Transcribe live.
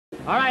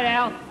All right,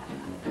 Al.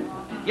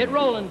 Get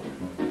rolling.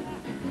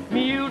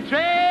 Mule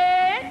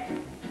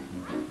train,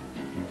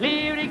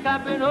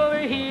 clippity-clopping over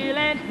hill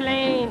and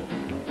plain.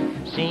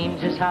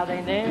 Seems as how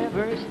they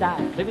never stop.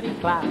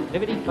 Clippity-clop,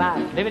 clippity-clop,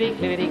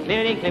 clippity-clippity,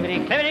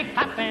 clippity-clippity,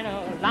 clippity-clopping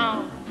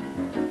along.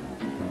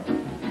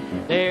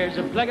 There's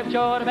a plug of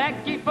joy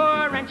tobacco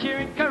for a rancher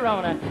in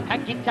Corona, a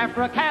guitar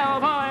for a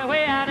cowboy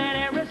way out in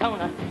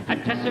Arizona, a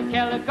dress of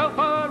calico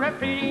for a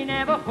pretty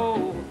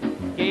Navajo.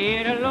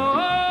 Get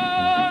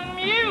along,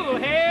 mule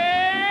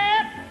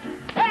head.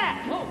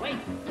 Ah! Oh, wait.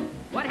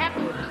 What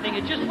happened with this thing?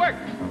 It just worked.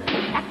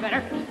 That's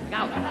better.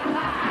 Now.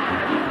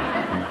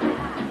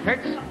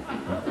 Hurts.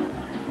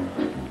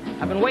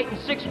 I've been waiting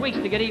 6 weeks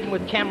to get even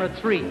with camera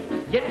 3.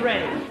 Get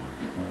ready.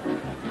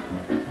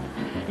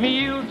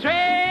 Mule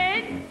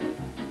train,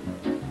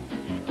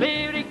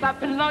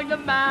 clippity-clopping along the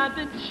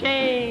mountain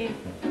chain.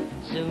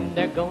 Soon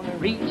they're gonna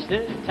reach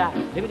the top.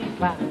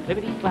 Clippity-clop,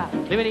 clippity-clop,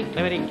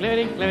 clippity-clippity,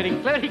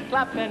 clippity-clippity,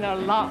 clippity-clopping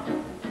along.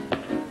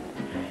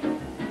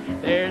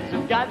 There's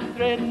some cotton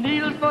thread and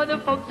needles for the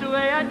folks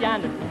away out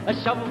yonder, a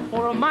shovel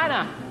for a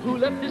miner who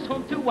left his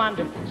home to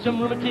wander, some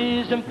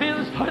rheumatism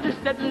pills for the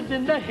settlers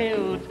in the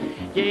hills.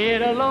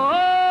 Get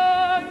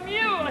along,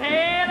 mule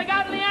head. I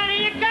got Leon,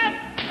 here you come.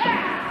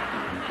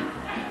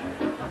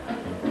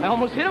 I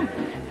almost hit him.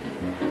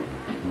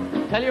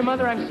 Tell your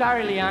mother I'm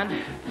sorry, Leon.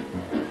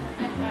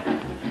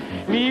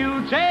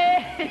 Mule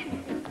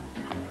train,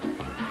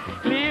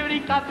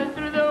 clippity-clopping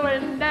through the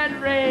wind and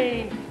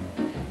rain.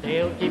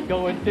 They'll keep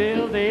going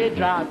till they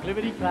drop.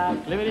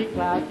 Clippity-clop,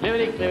 clippity-clop,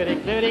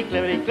 clippity-clippity,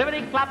 clippity-clippity,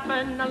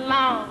 clippity-clopping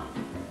along.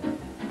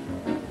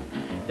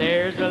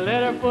 There's a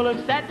letter full of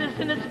sadness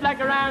and it's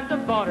black around the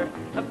border.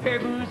 A pair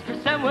of boots for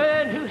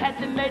someone who had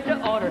them made to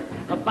order.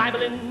 A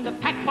Bible in the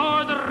pack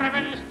for the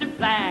Reverend Mr.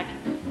 Black.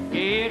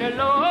 Get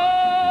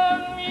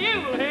along,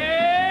 mule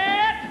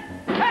head.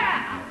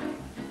 Ha!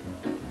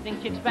 Thing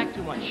kicks back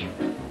too much.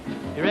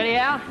 You ready,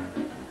 Al?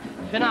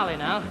 Finale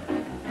now.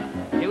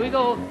 Here we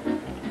go.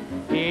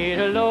 Get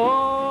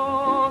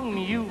along,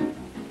 mule.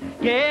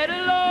 Get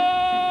along,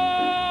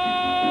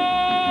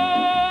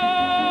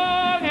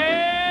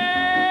 yeah.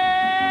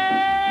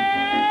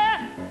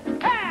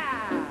 Ha!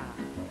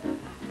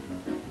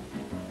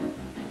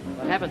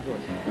 What happened to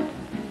it?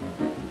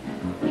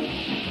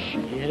 Shh,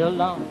 get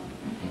along,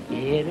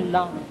 get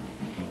along,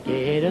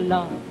 get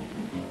along,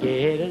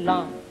 get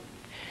along,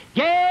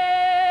 get